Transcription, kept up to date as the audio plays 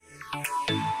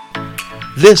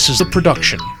This is a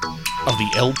production of the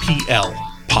LPL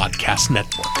Podcast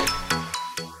Network.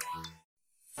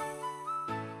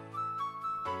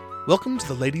 Welcome to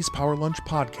the Ladies Power Lunch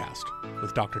Podcast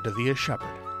with Dr. Davia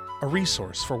Shepherd, a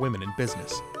resource for women in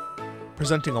business,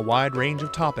 presenting a wide range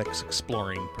of topics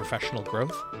exploring professional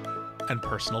growth and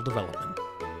personal development.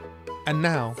 And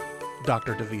now,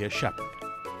 Dr. Davia Shepherd.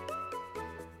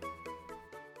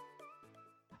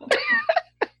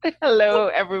 Hello,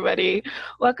 everybody.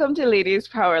 Welcome to Ladies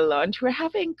Power Lunch. We're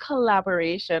having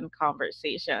collaboration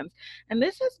conversations, and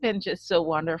this has been just so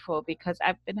wonderful because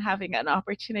I've been having an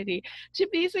opportunity to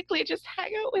basically just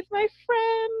hang out with my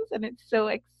friends, and it's so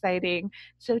exciting.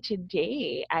 So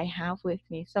today I have with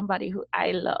me somebody who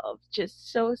I love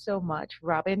just so much,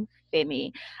 Robin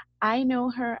Finney. I know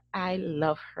her, I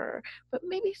love her, but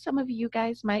maybe some of you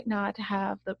guys might not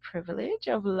have the privilege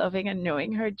of loving and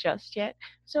knowing her just yet.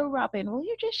 So Robin, will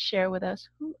you just share with us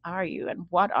who are you and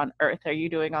what on earth are you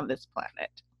doing on this planet?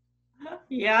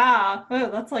 Yeah. Oh,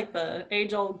 that's like the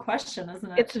age-old question,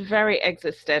 isn't it? It's very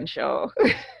existential.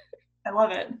 I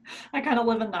love it. I kind of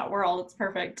live in that world. It's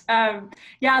perfect.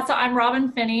 Yeah, so I'm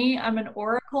Robin Finney. I'm an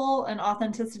oracle, an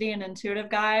authenticity and intuitive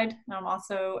guide. I'm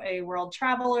also a world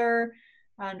traveler,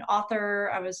 an author.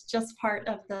 I was just part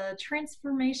of the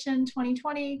Transformation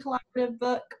 2020 collaborative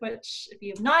book, which if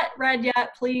you've not read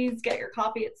yet, please get your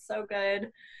copy. It's so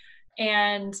good.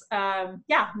 And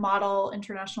yeah, model,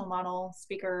 international model,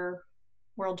 speaker,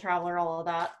 world traveler, all of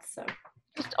that. So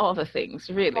just all the things,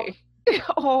 really.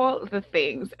 All the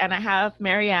things. And I have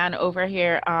Marianne over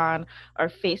here on our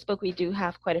Facebook. We do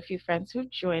have quite a few friends who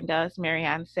joined us.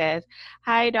 Marianne says,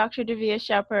 "Hi, Dr. Davia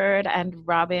Shepherd and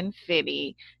Robin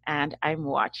Finney, and I'm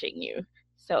watching you."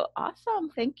 So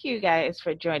awesome. Thank you guys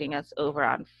for joining us over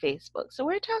on Facebook. So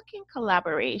we're talking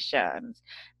collaborations,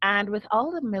 and with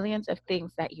all the millions of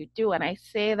things that you do, and I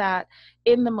say that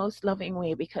in the most loving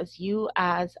way because you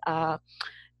as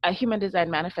a human design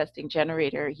manifesting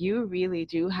generator, you really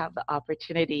do have the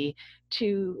opportunity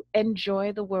to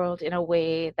enjoy the world in a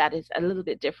way that is a little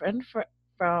bit different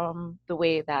from the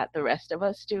way that the rest of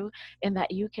us do, in that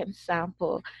you can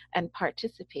sample and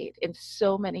participate in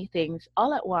so many things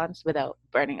all at once without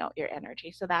burning out your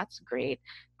energy. So that's great.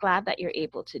 Glad that you're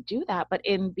able to do that. But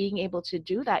in being able to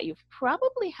do that, you've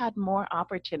probably had more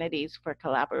opportunities for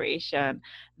collaboration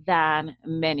than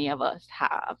many of us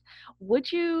have.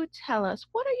 Would you tell us,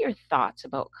 what are your thoughts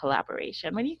about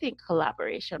collaboration? When you think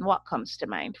collaboration, what comes to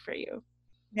mind for you?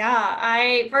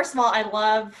 Yeah, first of all, I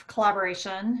love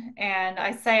collaboration, and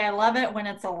I say I love it when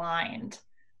it's aligned.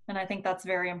 And I think that's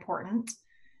very important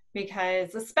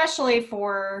because especially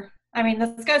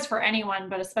this goes for anyone,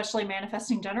 but especially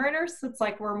manifesting generators, it's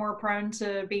like we're more prone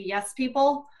to be yes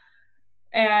people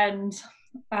and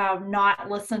not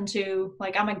listen to,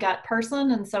 like, I'm a gut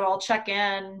person, and so I'll check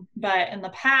in, but in the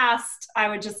past I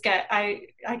would just I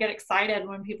get excited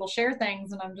when people share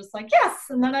things and I'm just like yes,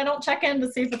 and then I don't check in to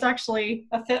see if it's actually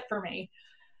a fit for me.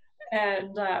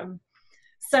 And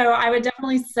so I would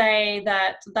definitely say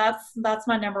that that's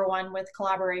my number one with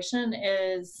collaboration,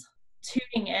 is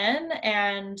tuning in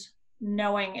and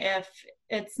knowing if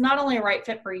it's not only a right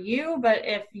fit for you, but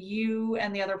if you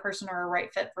and the other person are a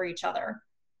right fit for each other.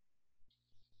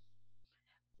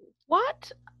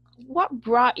 What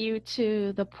brought you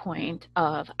to the point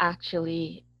of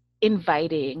actually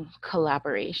inviting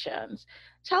collaborations?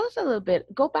 Tell us a little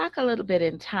bit, go back a little bit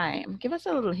in time. Give us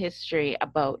a little history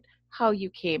about how you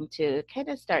came to kind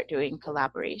of start doing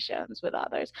collaborations with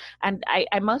others. And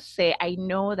I must say, I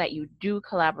know that you do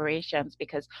collaborations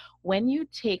because when you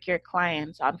take your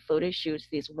clients on photo shoots,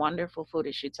 these wonderful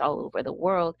photo shoots all over the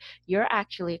world, you're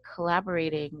actually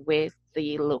collaborating with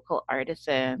the local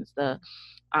artisans, the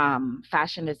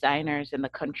fashion designers in the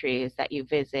countries that you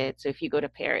visit. So if you go to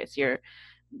Paris, you're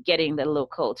getting the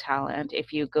local talent.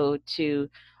 If you go to,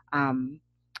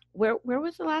 where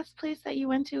was the last place that you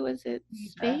went to? Was it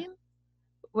Spain?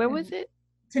 Where was it?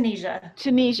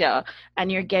 Tunisia.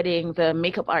 And you're getting the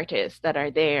makeup artists that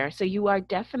are there. So you are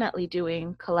definitely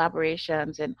doing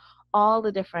collaborations in all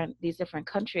these different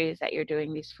countries that you're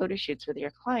doing these photo shoots with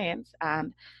your clients.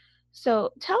 And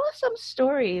so tell us some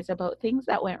stories about things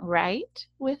that went right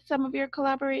with some of your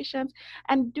collaborations,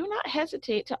 and do not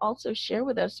hesitate to also share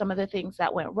with us some of the things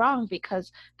that went wrong,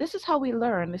 because this is how we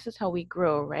learn, this is how we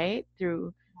grow, right?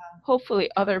 Through hopefully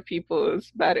other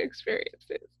people's bad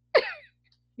experiences.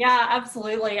 Yeah,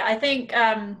 absolutely. I think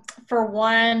for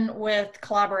one, with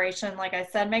collaboration, like I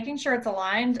said, making sure it's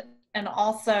aligned and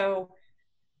also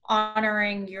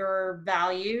honoring your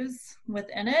values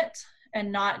within it,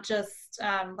 and not just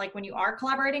like when you are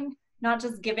collaborating, not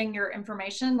just giving your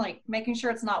information, like making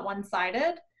sure it's not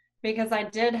one-sided because I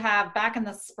did have, back in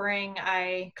the spring,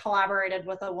 I collaborated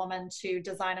with a woman to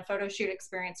design a photo shoot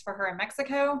experience for her in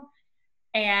Mexico.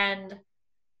 And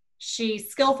she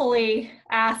skillfully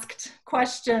asked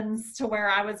questions to where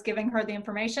I was giving her the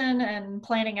information and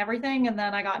planning everything. And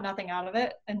then I got nothing out of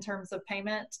it in terms of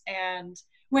payment, and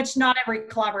which not every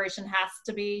collaboration has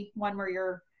to be one where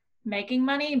you're making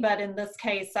money. But in this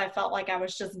case, I felt like I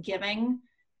was just giving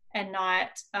and not,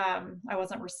 I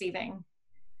wasn't receiving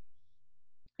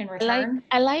in return.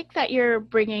 I like that you're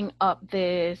bringing up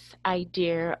this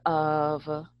idea of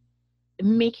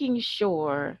making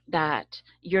sure that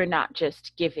you're not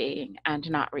just giving and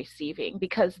not receiving,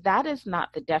 because that is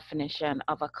not the definition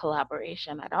of a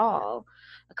collaboration at all.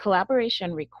 A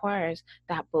collaboration requires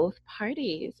that both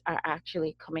parties are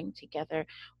actually coming together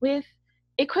with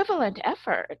equivalent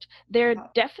effort. They're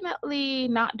definitely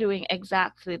not doing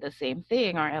exactly the same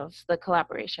thing, or else the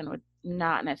collaboration would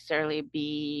not necessarily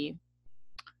be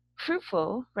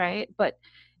fruitful, right? But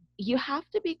you have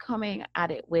to be coming at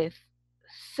it with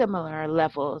similar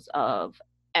levels of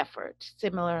effort,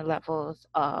 similar levels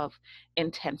of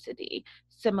intensity,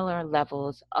 similar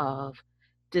levels of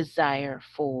desire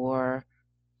for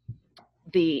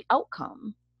the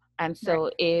outcome. And so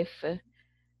Right. if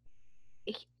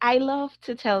I love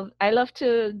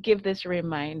to give this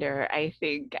reminder, I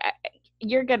think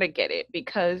you're going to get it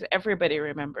because everybody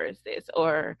remembers this,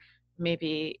 or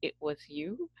maybe it was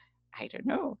you. I don't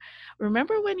know.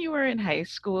 Remember when you were in high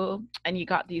school and you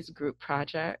got these group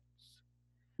projects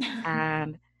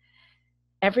and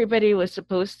everybody was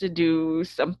supposed to do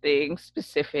something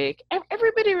specific?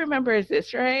 Everybody remembers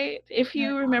this, right? If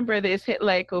you remember this, hit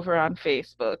like over on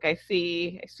Facebook. I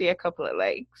see a couple of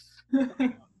likes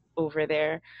over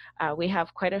there. We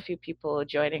have quite a few people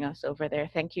joining us over there.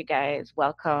 Thank you guys.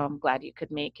 Welcome. Glad you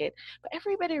could make it. But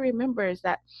everybody remembers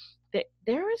that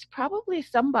there is probably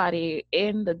somebody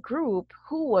in the group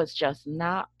who was just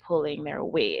not pulling their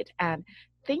weight. And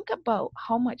think about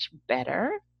how much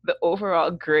better the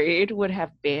overall grade would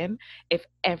have been if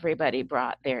everybody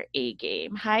brought their A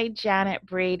game. Hi, Janet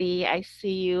Brady. I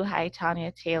see you. Hi,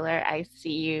 Tanya Taylor. I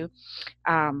see you.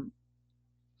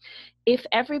 If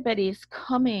everybody's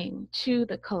coming to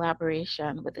the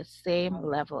collaboration with the same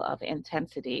level of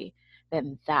intensity,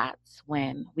 then that's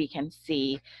when we can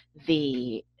see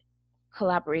the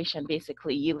collaboration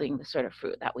basically yielding the sort of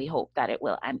fruit that we hope that it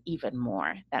will, and even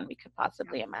more than we could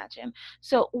possibly imagine.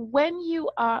 So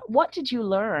what did you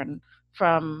learn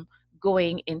from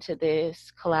going into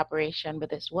this collaboration with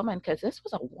this woman? Because this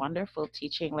was a wonderful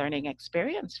teaching, learning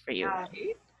experience for you, right?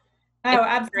 Oh, It's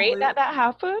absolutely. great that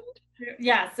happened.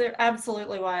 Yes, it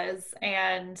absolutely was.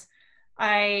 And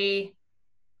I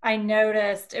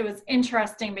noticed it was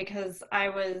interesting because I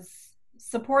was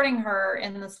supporting her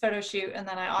in this photo shoot, and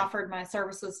then I offered my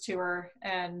services to her,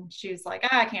 and she was like,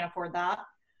 I can't afford that.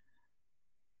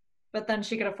 But then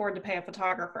she could afford to pay a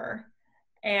photographer.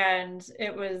 And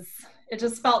it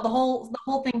just felt, the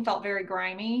whole thing felt very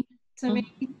grimy to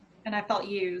me. And I felt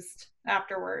used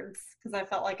afterwards because I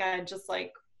felt like I had just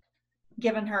like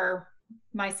given her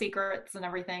my secrets and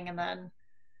everything, and then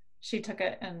she took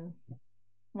it and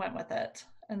went with it.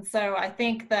 And so I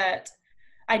think that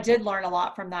I did learn a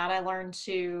lot from that. I learned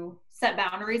to set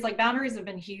boundaries. Like, boundaries have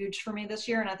been huge for me this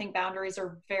year, and I think boundaries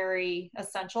are very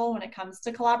essential when it comes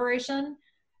to collaboration.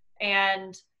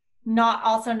 And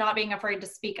not being afraid to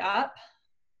speak up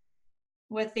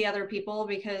with the other people,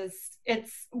 because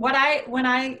it's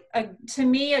to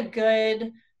me, a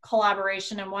good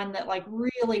collaboration and one that like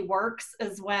really works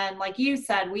is when, like you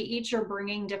said, we each are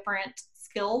bringing different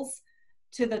skills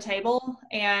to the table.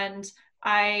 And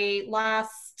I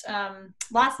last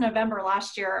November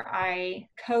last year, I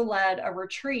co-led a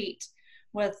retreat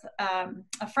with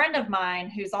a friend of mine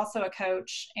who's also a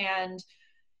coach, and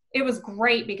it was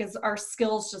great because our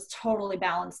skills just totally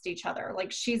balanced each other.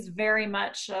 Like, she's very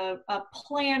much a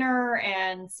planner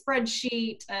and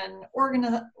spreadsheet and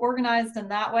organized in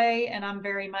that way. And I'm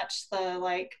very much the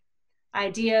like,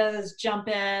 ideas, jump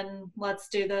in, let's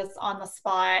do this on the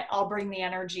spot. I'll bring the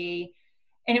energy.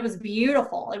 And it was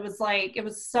beautiful. It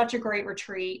was such a great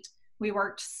retreat. We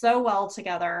worked so well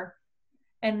together.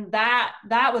 And that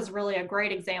was really a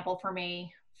great example for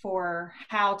me for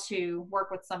how to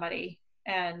work with somebody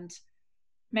and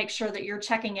make sure that you're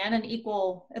checking in and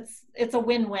equal. It's a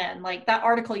win-win. Like that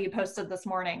article you posted this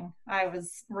morning, I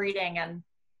was reading, and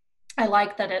I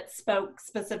like that it spoke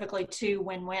specifically to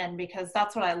win-win, because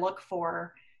that's what I look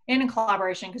for in a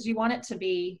collaboration, because you want it to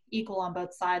be equal on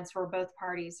both sides, where both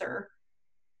parties are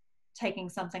taking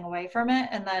something away from it.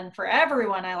 And then for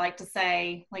everyone, I like to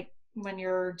say, like, when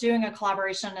you're doing a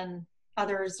collaboration and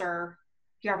you're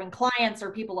having clients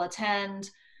or people attend,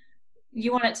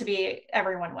 you want it to be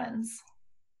everyone wins.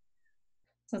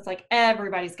 So it's like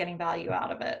everybody's getting value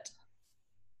out of it.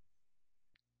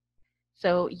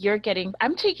 So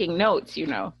I'm taking notes,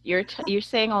 you're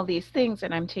saying all these things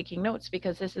and I'm taking notes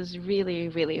because this is really,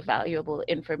 really valuable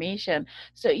information.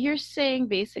 So you're saying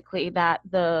basically that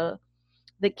the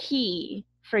key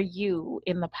for you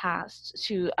in the past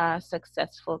to a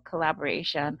successful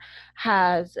collaboration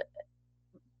has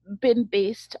been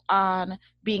based on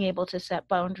being able to set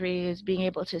boundaries, being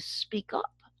able to speak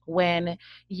up when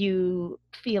you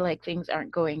feel like things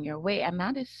aren't going your way. And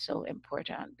that is so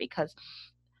important because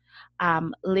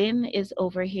Lynn is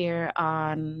over here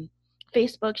on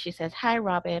Facebook. She says, "Hi,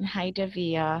 Robin. Hi,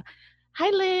 Davia. Hi,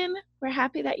 Lynn. We're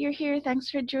happy that you're here. Thanks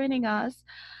for joining us."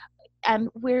 And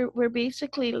we're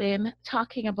basically, Lynn,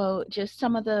 talking about just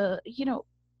some of the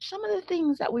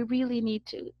things that we really need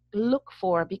to look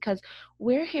for, because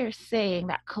we're here saying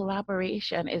that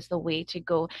collaboration is the way to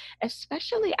go,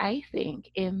 especially I think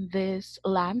in this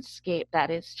landscape that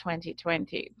is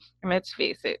 2020. And let's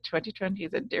face it, 2020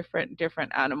 is a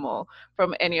different animal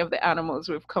from any of the animals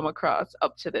we've come across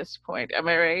up to this point. Am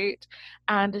I right?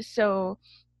 And so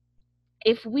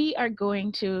if we are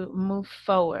going to move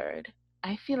forward,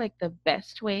 I feel like the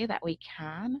best way that we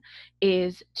can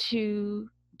is to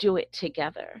do it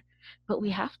together. But we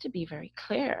have to be very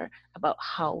clear about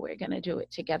how we're going to do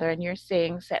it together. And you're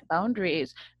saying set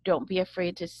boundaries, don't be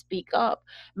afraid to speak up,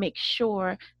 make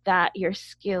sure that your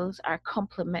skills are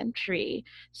complementary.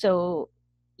 So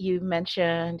you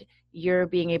mentioned you're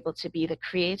being able to be the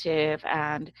creative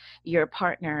and your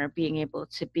partner being able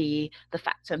to be the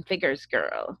facts and figures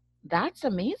girl. That's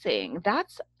amazing.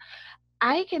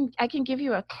 I can give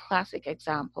you a classic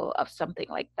example of something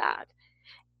like that.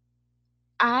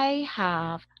 I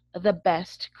have the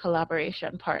best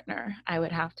collaboration partner, I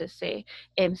would have to say,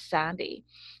 in Sandy.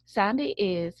 Sandy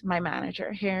is my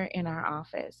manager here in our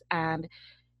office, and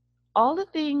all the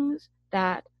things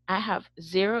that I have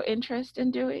zero interest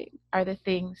in doing are the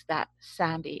things that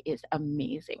Sandy is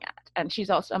amazing at. And she's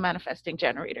also a manifesting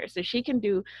generator. So she can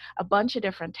do a bunch of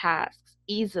different tasks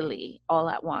easily all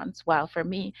at once. While for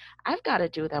me, I've got to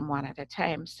do them one at a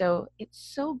time. So it's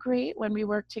so great when we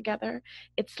work together.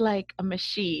 It's like a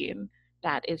machine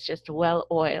that is just well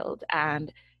oiled,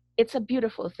 and it's a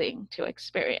beautiful thing to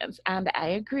experience. And I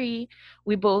agree,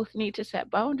 we both need to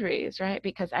set boundaries, right?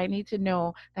 Because I need to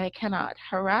know that I cannot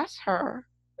harass her.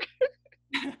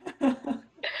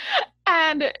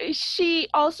 And she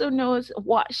also knows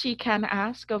what she can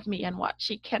ask of me and what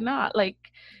she cannot. Like,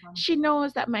 she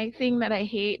knows that my thing that I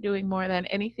hate doing more than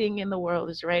anything in the world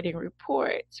is writing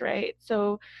reports, right?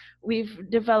 So we've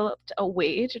developed a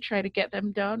way to try to get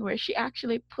them done where she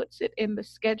actually puts it in the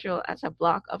schedule as a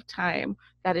block of time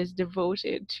that is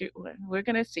devoted to. We're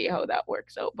going to see how that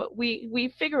works out, but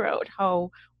we figure out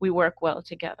how we work well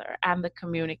together, and the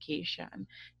communication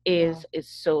is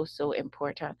so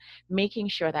important, making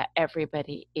sure that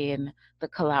everybody in the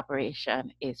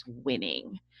collaboration is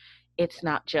winning. It's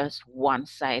not just one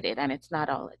sided, and it's not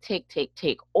all a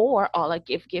take, or all a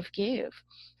give.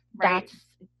 Right.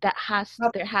 There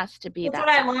has to be That's that what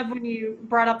I balance. love when you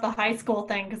brought up the high school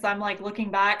thing, because I'm like looking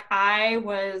back, I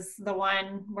was the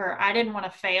one where I didn't want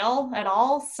to fail at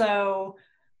all. So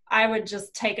I would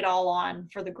just take it all on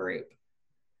for the group.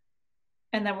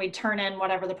 And then we'd turn in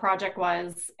whatever the project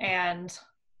was. And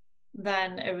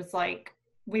then it was like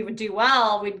we would do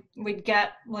well. We'd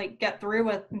get through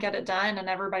with and get it done. And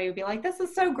everybody would be like, "This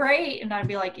is so great." And I'd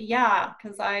be like, "Yeah,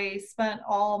 because I spent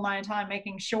all my time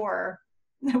making sure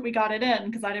that we got it in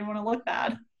because I didn't want to look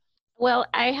bad." Well,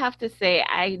 I have to say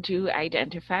I do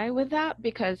identify with that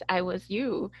because I was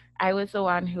you. I was the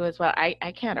one who was, well,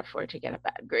 I can't afford to get a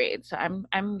bad grade, so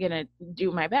I'm gonna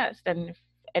do my best. And if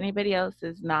anybody else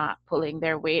is not pulling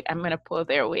their weight, I'm gonna pull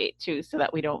their weight too so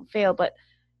that we don't fail. But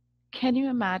can you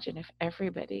imagine if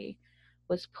everybody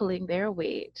was pulling their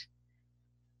weight?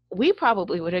 We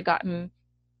probably would have gotten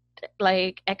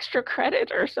like extra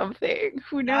credit or something.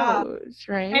 Who Yeah. knows,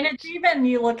 And right? it's even,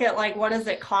 you look at like, what is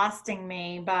it costing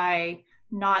me by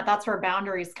not, that's where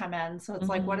boundaries come in. So it's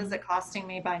like, what is Hmm. it costing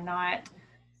me by not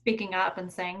speaking up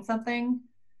and saying something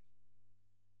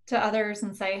to others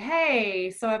and say, "Hey,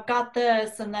 so I've got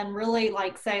this." And then really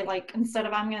like say, like, instead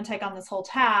of I'm going to take on this whole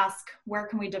task, where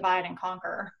can we divide and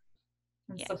conquer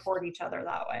and Yes. support each other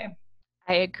that way?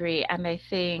 I agree. And I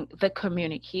think the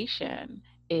communication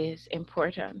is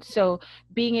important. So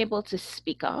being able to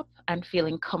speak up and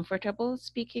feeling comfortable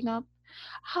speaking up,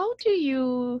 how do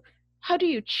you how do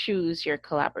you choose your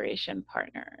collaboration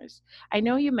partners? I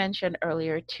know you mentioned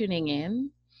earlier tuning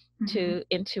in Mm-hmm. to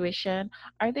intuition.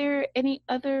 Are there any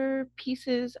other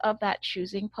pieces of that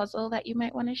choosing puzzle that you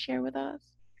might want to share with us?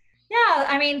 Yeah,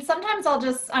 I mean, sometimes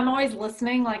I'm always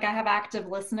listening. Like I have active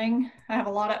listening. I have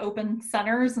a lot of open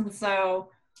centers. And so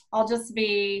I'll just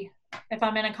be, if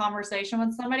I'm in a conversation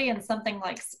with somebody and something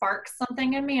like sparks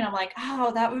something in me, and I'm like,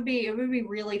 oh, it would be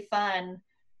really fun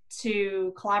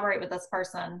to collaborate with this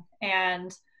person.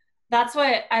 And that's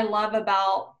what I love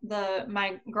about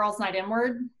my Girls Night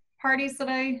Inward parties that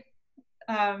I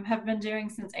have been doing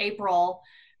since April,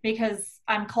 because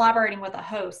I'm collaborating with a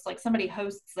host, like somebody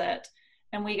hosts it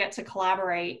and we get to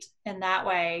collaborate in that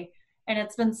way. And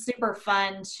it's been super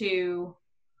fun to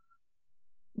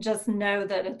just know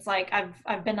that it's like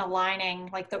I've been aligning,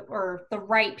 like the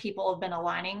right people have been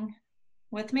aligning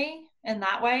with me in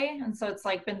that way. And so it's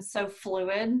like been so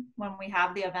fluid when we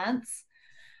have the events.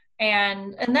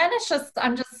 And then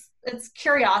it's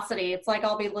curiosity. It's like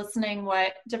I'll be listening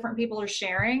what different people are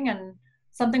sharing, and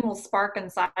something will spark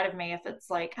inside of me if it's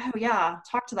like, oh yeah,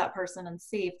 talk to that person and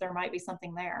see if there might be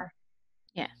something there.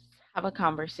 Yes. Have a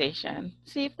conversation.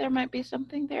 See if there might be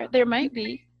something there. There might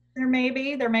be. There may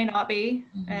be, there may not be.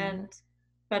 Mm-hmm.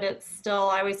 But it's still,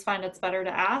 I always find it's better to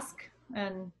ask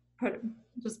and put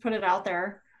it out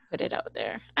there. Put it out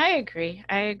there. I agree.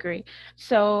 I agree.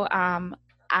 So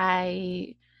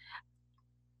I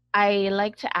I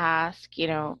like to ask,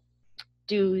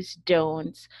 do's,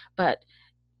 don'ts, but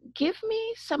give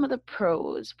me some of the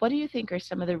pros. What do you think are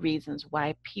some of the reasons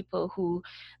why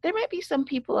there might be some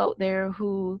people out there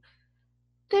who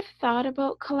they've thought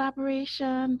about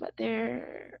collaboration, but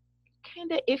they're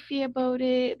kind of iffy about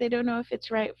it. They don't know if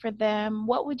it's right for them.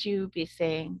 What would you be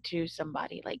saying to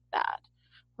somebody like that?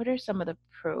 What are some of the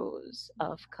pros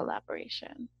of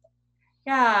collaboration?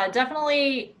 Yeah,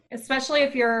 definitely, especially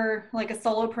if you're like a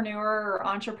solopreneur or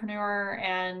entrepreneur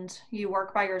and you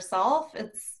work by yourself,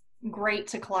 it's great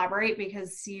to collaborate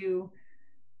because you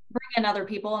bring in other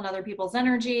people and other people's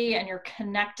energy, and you're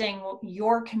connecting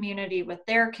your community with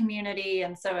their community.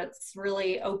 And so it's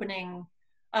really opening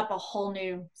up a whole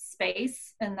new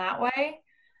space in that way.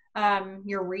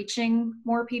 You're reaching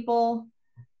more people.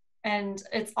 And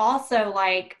it's also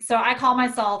like, so I call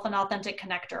myself an authentic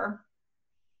connector,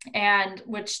 and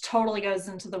which totally goes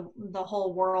into the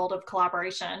whole world of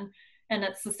collaboration. And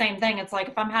it's the same thing. It's like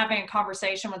if I'm having a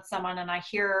conversation with someone and I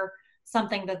hear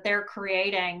something that they're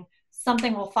creating,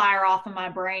 something will fire off in my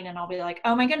brain and I'll be like,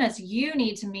 oh my goodness, you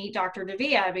need to meet Dr.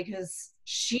 Davia because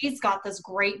she's got this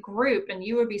great group and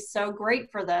you would be so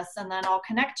great for this. And then I'll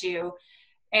connect you,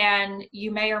 and you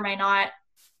may or may not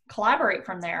collaborate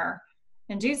from there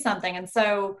and do something. And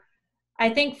so I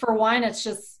think for one,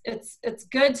 it's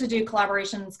good to do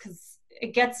collaborations because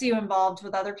it gets you involved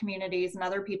with other communities and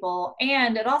other people,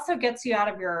 and it also gets you out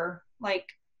of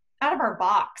out of our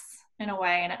box in a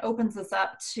way, and it opens us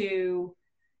up to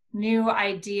new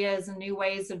ideas and new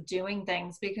ways of doing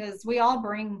things because we all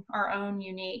bring our own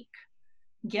unique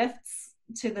gifts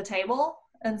to the table.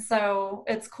 And so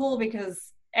it's cool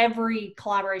because every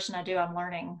collaboration I do, I'm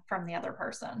learning from the other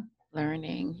person.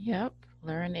 Learning. Yep,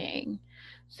 learning.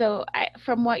 So,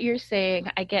 from what you're saying,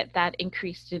 I get that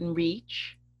increased in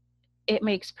reach. It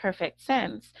makes perfect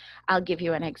sense. I'll give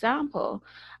you an example.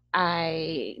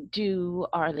 I do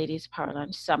Our Ladies Power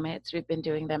Lunch Summits. We've been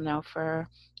doing them now for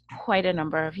quite a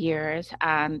number of years.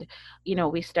 And,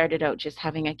 we started out just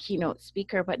having a keynote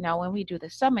speaker, but now when we do the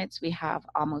summits, we have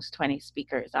almost 20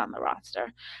 speakers on the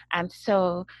roster. And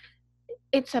so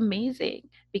it's amazing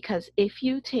because if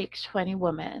you take 20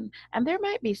 women, and there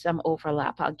might be some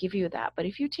overlap, I'll give you that, but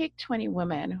if you take 20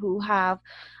 women who have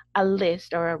a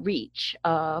list or a reach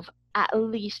of at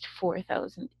least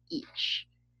 4,000 each,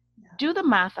 do the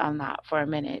math on that for a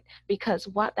minute, because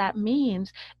what that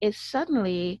means is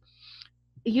suddenly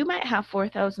you might have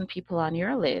 4,000 people on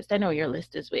your list. I know your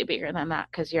list is way bigger than that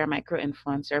because you're a micro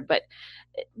influencer, but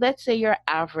let's say your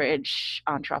average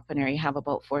entrepreneur, you have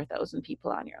about 4,000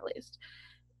 people on your list.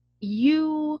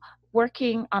 You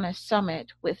working on a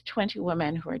summit with 20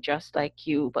 women who are just like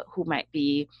you, but who might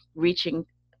be reaching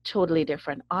totally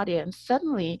different audience,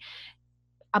 suddenly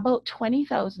about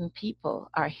 20,000 people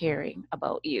are hearing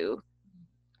about you.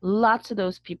 Lots of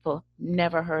those people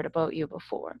never heard about you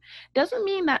before. Doesn't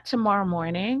mean that tomorrow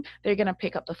morning they're going to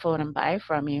pick up the phone and buy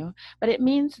from you, but it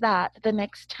means that the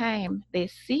next time they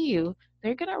see you,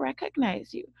 they're going to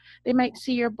recognize you. They might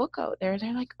see your book out there.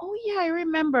 They're like, oh yeah, I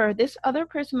remember this other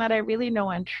person that I really know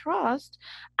and trust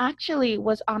actually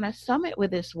was on a summit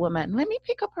with this woman. Let me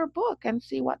pick up her book and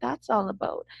see what that's all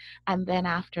about. And then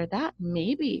after that,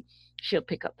 maybe she'll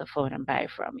pick up the phone and buy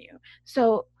from you.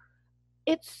 So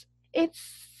it's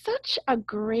such a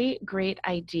great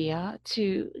idea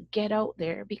to get out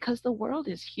there because the world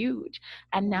is huge.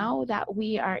 And now that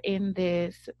we are in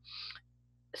this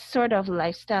sort of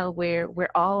lifestyle where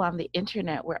we're all on the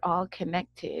internet, we're all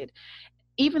connected.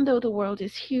 Even though the world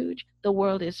is huge, the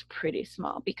world is pretty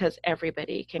small because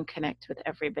everybody can connect with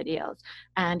everybody else.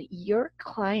 And your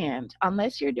client,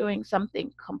 unless you're doing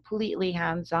something completely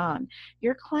hands on,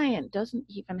 your client doesn't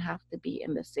even have to be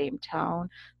in the same town,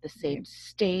 the same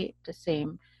state, the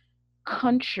same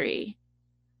country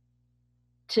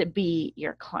to be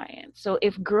your client. So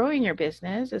if growing your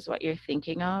business is what you're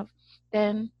thinking of,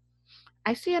 then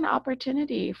I see an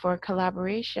opportunity for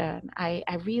collaboration. I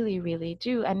really, really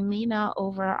do. And Mina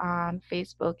over on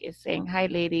Facebook is saying, hi,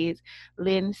 ladies.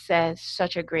 Lynn says,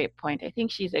 such a great point. I think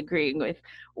she's agreeing with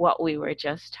what we were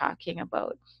just talking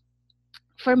about.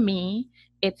 For me,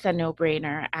 it's a no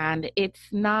brainer, and it's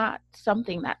not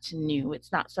something that's new.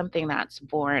 It's not something that's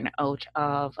born out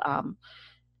of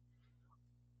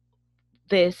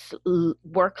this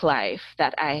work life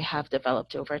that I have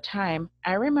developed over time.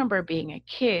 I remember being a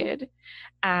kid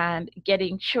and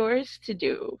getting chores to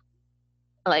do,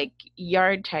 like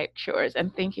yard type chores,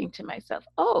 and thinking to myself,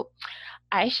 oh,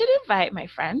 I should invite my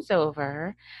friends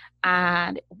over.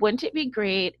 And wouldn't it be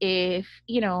great if,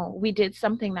 we did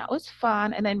something that was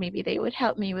fun, and then maybe they would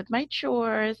help me with my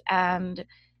chores, and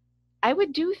I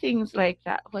would do things like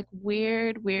that, like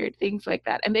weird things like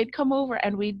that. And they'd come over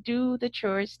and we'd do the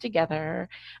chores together.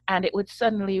 And it would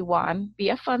suddenly, one, be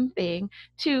a fun thing.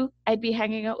 Two, I'd be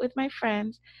hanging out with my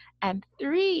friends. And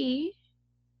three,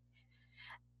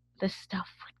 the stuff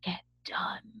would get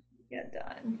done. Get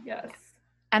done, yes.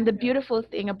 And the beautiful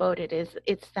thing about it is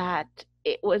it's that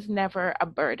it was never a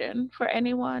burden for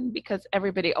anyone because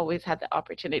everybody always had the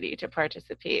opportunity to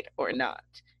participate or not,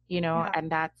 and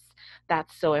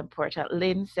that's so important.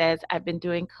 Lynn says, I've been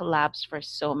doing collabs for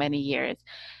so many years.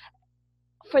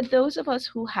 For those of us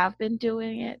who have been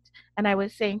doing it, and I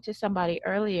was saying to somebody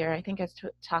earlier, I think I was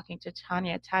talking to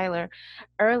Tanya Tyler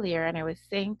earlier, and I was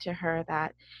saying to her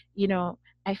that,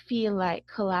 I feel like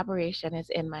collaboration is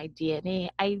in my DNA.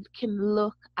 I can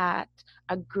look at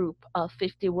a group of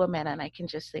 50 women and I can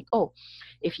just think, oh,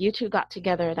 if you two got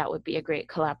together, that would be a great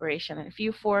collaboration. And if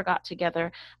you four got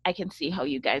together, I can see how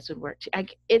you guys would work.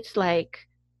 It's like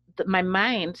my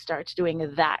mind starts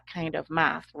doing that kind of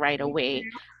math right away.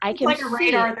 I can like a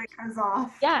radar that goes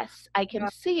off. Yes, I can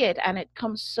see it, and it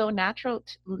comes so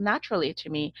naturally to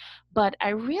me. But I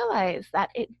realize that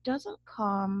it doesn't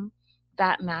come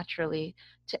that naturally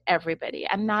to everybody,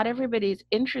 and not everybody's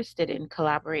interested in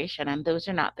collaboration. And those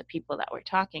are not the people that we're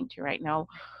talking to right now.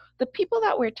 The people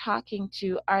that we're talking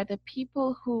to are the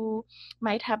people who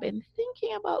might have been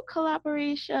thinking about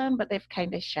collaboration, but they've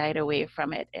kind of shied away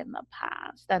from it in the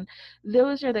past. And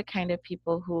those are the kind of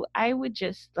people who I would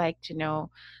just like to know,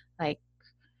 like,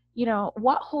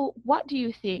 what do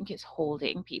you think is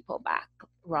holding people back,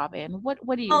 Robin? What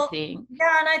do you think?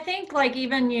 Yeah, and I think like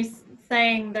even you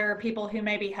saying there are people who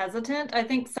may be hesitant, I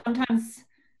think sometimes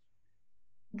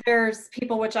there's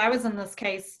people, which I was in this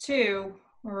case too,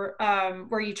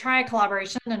 where you try a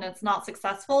collaboration and it's not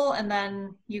successful, and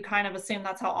then you kind of assume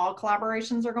that's how all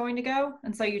collaborations are going to go,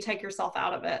 and so you take yourself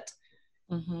out of it.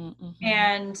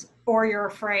 And or you're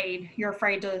afraid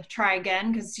to try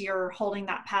again because you're holding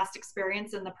that past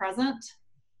experience in the present,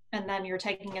 and then you're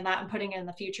taking in that and putting it in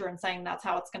the future and saying that's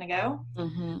how it's going to go.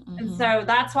 And so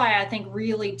that's why I think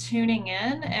really tuning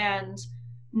in and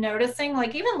noticing,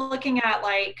 like even looking at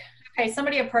like, okay,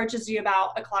 somebody approaches you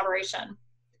about a collaboration,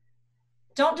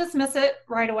 don't dismiss it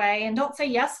right away and don't say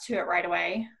yes to it right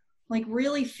away. Like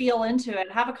really feel into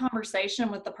it, have a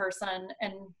conversation with the person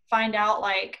and find out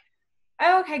like,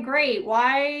 oh, okay, great.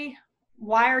 Why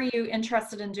are you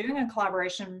interested in doing a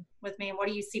collaboration with me? And what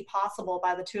do you see possible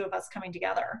by the two of us coming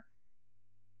together?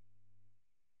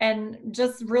 And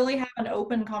just really have an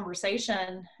open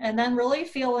conversation and then really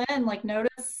feel in, like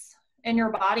notice in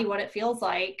your body what it feels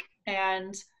like.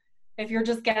 And if you're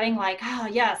just getting like, oh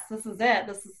yes, this is it.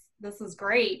 This is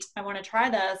great. I want to try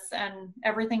this and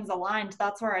everything's aligned.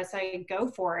 That's where I say go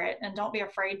for it and don't be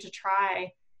afraid to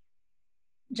try.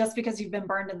 Just because you've been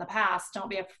burned in the past, don't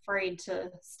be afraid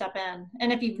to step in.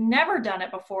 And if you've never done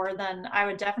it before, then I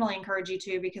would definitely encourage you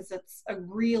to, because it's a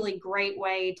really great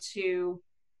way to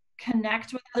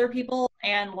connect with other people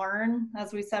and learn,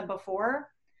 as we said before.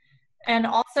 And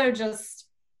also just,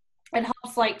 it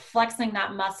helps like flexing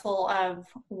that muscle of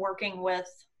working with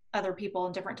other people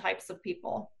and different types of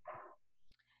people.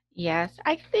 Yes,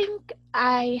 I think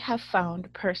I have found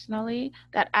personally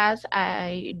that as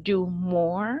I do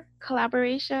more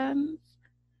collaborations,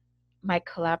 my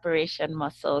collaboration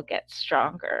muscle gets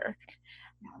stronger.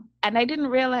 And I didn't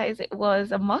realize it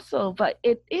was a muscle, but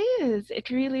it is. It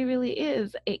really, really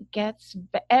is. It gets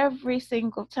every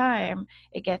single time,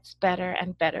 it gets better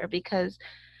and better because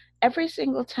every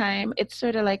single time, it's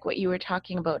sort of like what you were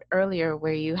talking about earlier,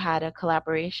 where you had a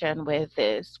collaboration with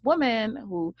this woman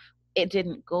who it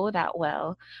didn't go that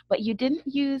well, but you didn't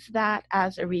use that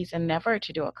as a reason never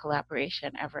to do a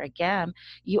collaboration ever again.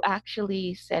 You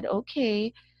actually said,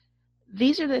 okay,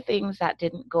 these are the things that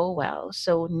didn't go well.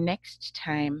 So next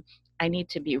time, I need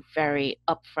to be very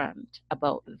upfront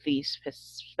about these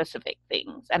specific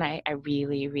things. And I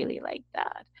really, really like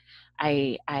that.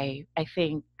 I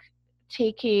think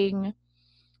taking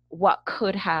what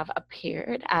could have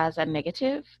appeared as a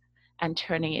negative and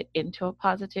turning it into a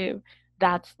positive,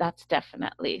 that's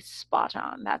definitely spot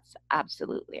on. That's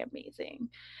absolutely amazing.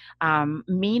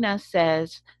 Mina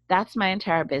says, that's my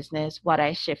entire business, what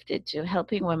I shifted to,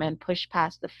 helping women push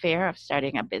past the fear of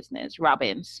starting a business.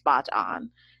 Robin, spot on.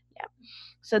 Yeah.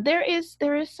 So there is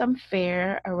some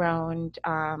fear around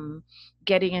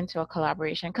getting into a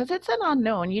collaboration because it's an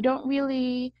unknown. You don't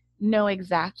really know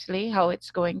exactly how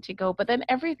it's going to go, but then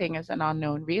everything is an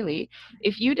unknown, really.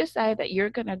 If you decide that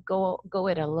you're going to go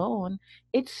it alone,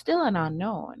 it's still an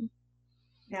unknown.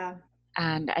 Yeah.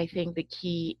 And I think the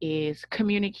key is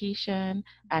communication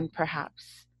and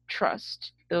perhaps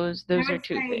trust. Those are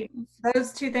two things.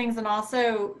 Those two things, and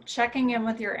also checking in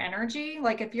with your energy.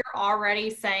 Like if you're already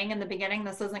saying in the beginning,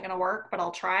 this isn't going to work, but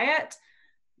I'll try it,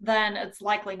 then it's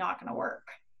likely not going to work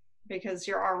because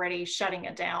you're already shutting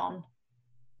it down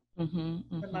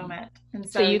the moment. And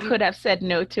so you could have said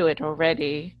no to it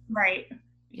already. Right.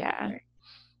 Yeah. Right.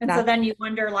 And so then you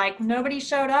wonder, like, nobody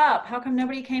showed up. How come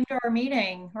nobody came to our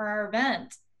meeting or our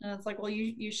event? And it's like, well,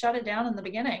 you shut it down in the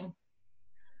beginning.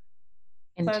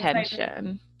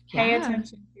 Intention. So pay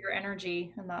attention to your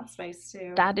energy in that space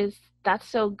too. That's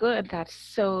so good. That's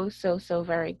so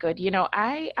very good. You know,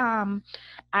 I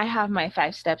have my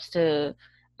 5 steps to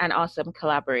an awesome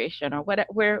collaboration, or what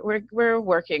we're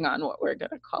working on what we're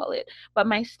gonna call it. But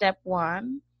my step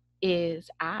 1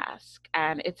 is ask,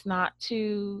 and it's not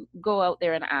to go out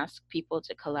there and ask people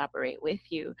to collaborate with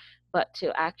you, but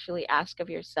to actually ask of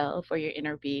yourself or your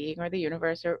inner being or the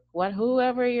universe or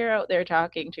whoever you're out there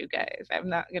talking to, guys. I'm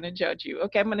not going to judge you.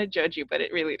 Okay, I'm going to judge you, but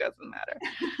it really doesn't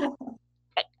matter.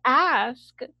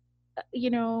 Ask, you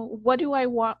know, what do I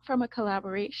want from a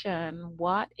collaboration?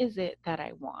 What is it that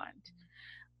I want?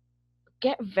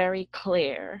 Get very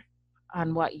clear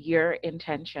on what your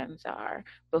intentions are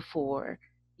before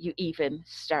you even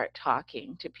start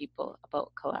talking to people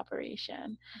about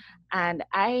collaboration. And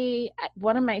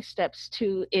one of my steps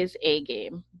too is A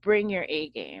game. Bring your A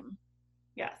game.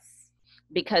 Yes.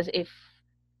 Because if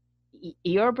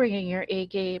you're bringing your A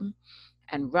game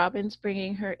and Robin's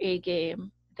bringing her A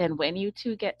game, then when you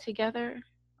two get together,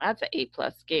 that's an A+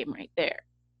 game right there.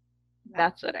 Yeah.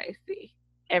 That's what I see.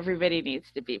 Everybody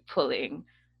needs to be pulling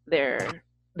their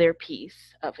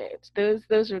piece of it.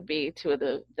 Those would be two of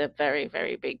the very,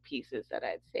 very big pieces that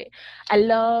I'd say. I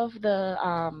love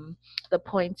the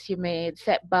points you made.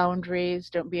 Set boundaries.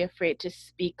 Don't be afraid to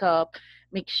speak up.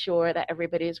 Make sure that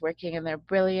everybody is working in their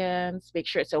brilliance. Make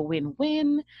sure it's a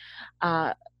win-win.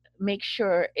 Make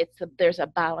sure there's a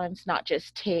balance, not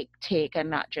just take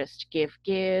and not just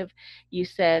give. You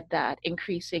said that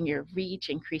increasing your reach,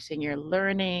 increasing your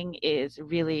learning is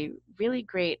really, really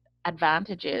great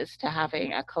advantages to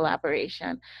having a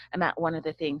collaboration, and that one of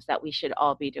the things that we should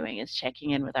all be doing is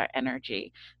checking in with our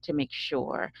energy to make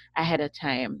sure ahead of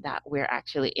time that we're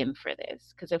actually in for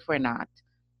this, because if we're not,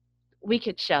 we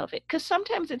could shelve it. Because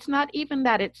sometimes it's not even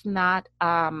that it's not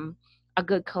a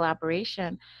good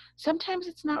collaboration. Sometimes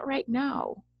it's not right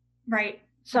now. Right.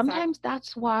 Sometimes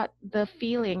that's what the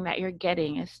feeling that you're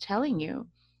getting is telling you.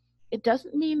 It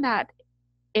doesn't mean that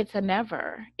it's a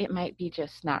never. It might be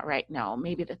just not right now.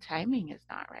 Maybe the timing is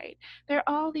not right. There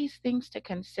are all these things to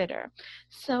consider.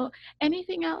 So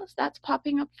anything else that's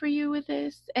popping up for you with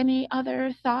this? Any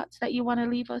other thoughts that you want to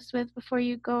leave us with before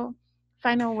you go?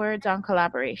 Final words on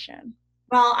collaboration.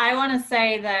 Well, I want to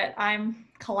say that I'm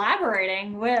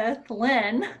collaborating with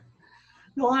Lynn.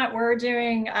 We're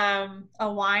doing a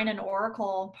wine and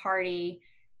oracle party,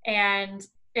 and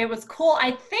it was cool.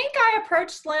 I think I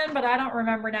approached Lynn, but I don't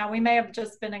remember now. We may have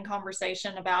just been in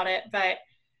conversation about it, but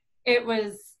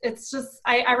it's just,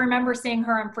 I remember seeing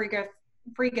her on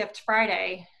Free Gift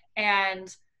Friday,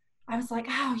 and I was like,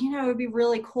 oh, you know, it'd be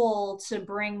really cool to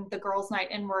bring the Girls' Night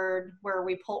Inward where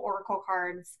we pull oracle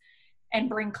cards and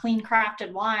bring clean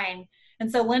crafted wine. And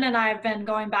so Lynn and I have been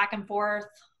going back and forth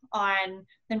on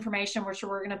the information which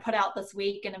we're going to put out this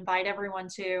week and invite everyone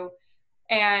to.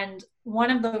 And one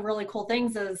of the really cool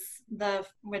things is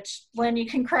which Lynn, you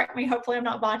can correct me, hopefully I'm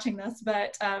not botching this,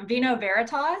 but Vino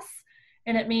Veritas,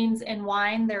 and it means in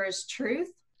wine there is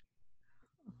truth.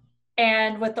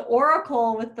 And with the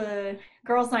Oracle, with the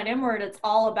Girls Night Inward, it's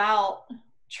all about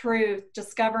truth,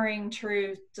 discovering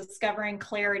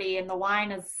clarity. And the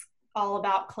wine is all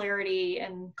about clarity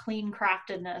and clean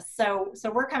craftedness. So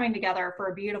we're coming together for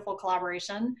a beautiful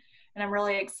collaboration, and I'm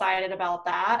really excited about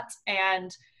that.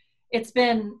 And it's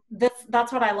been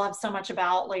that's what I love so much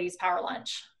about Ladies Power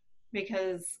Lunch,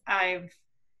 because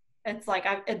it's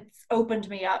opened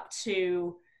me up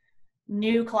to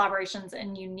new collaborations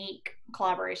and unique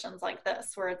collaborations like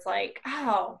this, where it's like,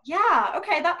 oh yeah,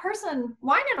 okay, that person,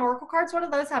 wine and oracle cards, what do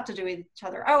those have to do with each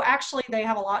other? Oh, actually they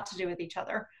have a lot to do with each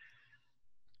other.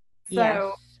 So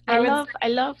yes. I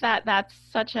love that. That's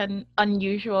such an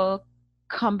unusual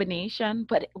combination,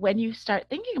 but when you start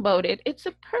thinking about it, it's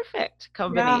a perfect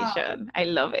combination. Yeah. I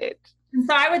love it. And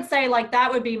so I would say, like, that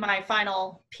would be my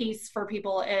final piece for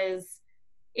people is,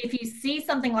 if you see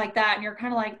something like that and you're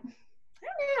kind of like, I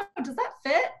don't know, does that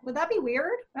fit? Would that be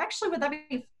weird? Actually, would that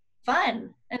be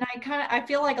fun? And I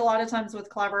feel like a lot of times with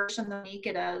collaboration, the unique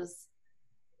it is,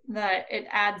 that it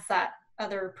adds that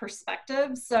other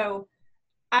perspective. So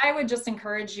I would just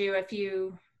encourage you,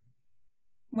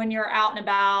 when you're out and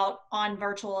about on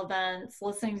virtual events,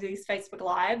 listening to these Facebook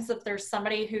Lives, if there's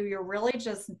somebody who you're really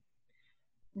just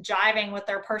jiving with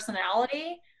their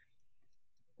personality,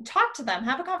 talk to them,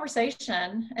 have a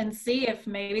conversation, and see if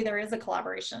maybe there is a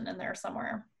collaboration in there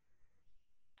somewhere.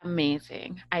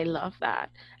 Amazing. I love that.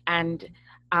 And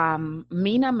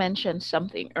Mina mentioned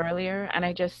something earlier, and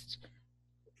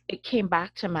it came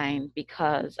back to mind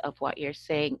because of what you're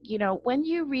saying. You know, when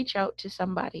you reach out to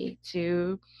somebody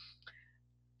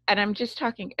and I'm just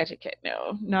talking etiquette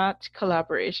now, not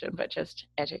collaboration, but just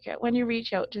etiquette. When you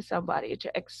reach out to somebody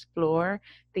to explore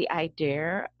the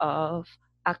idea of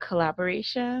a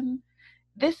collaboration,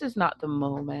 this is not the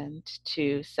moment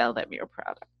to sell them your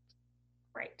product.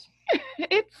 Right.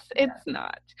 It's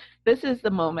not. This is the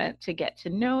moment to get to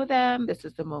know them. This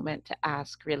is the moment to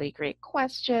ask really great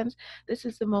questions. This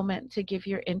is the moment to give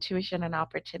your intuition an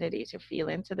opportunity to feel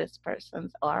into this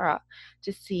person's aura,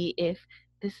 to see if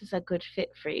this is a good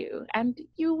fit for you. And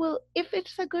you will, if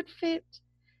it's a good fit,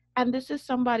 and this is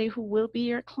somebody who will be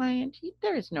your client,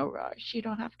 there is no rush. You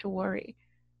don't have to worry.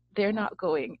 They're not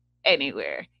going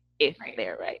anywhere if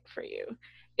they're right for you,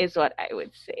 is what I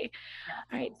would say.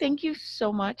 All right. Thank you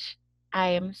so much.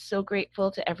 I am so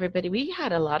grateful to everybody. We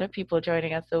had a lot of people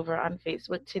joining us over on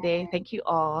Facebook today. Thank you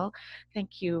all.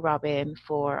 Thank you, Robin,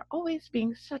 for always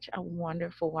being such a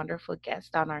wonderful, wonderful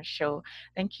guest on our show.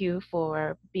 Thank you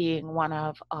for being one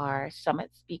of our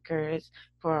summit speakers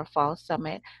for our fall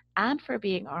summit, and for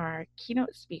being our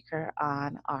keynote speaker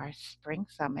on our spring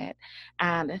summit.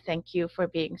 And thank you for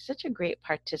being such a great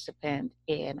participant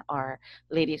in our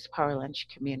Ladies Power Lunch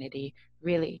community.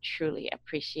 Really, truly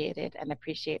appreciate it, and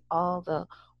appreciate all the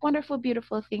wonderful,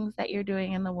 beautiful things that you're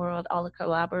doing in the world, all the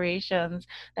collaborations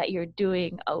that you're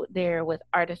doing out there with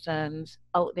artisans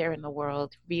out there in the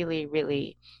world. Really,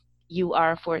 really, you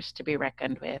are a force to be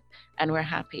reckoned with, and we're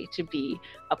happy to be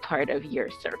a part of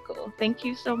your circle. Thank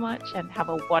you so much, and have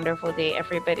a wonderful day,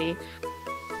 everybody.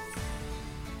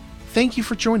 Thank you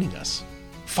for joining us.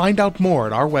 Find out more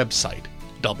at our website,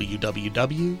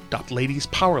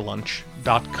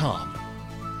 www.ladiespowerlunch.com.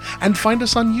 And find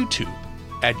us on YouTube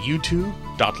at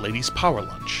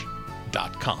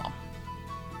youtube.ladiespowerlunch.com.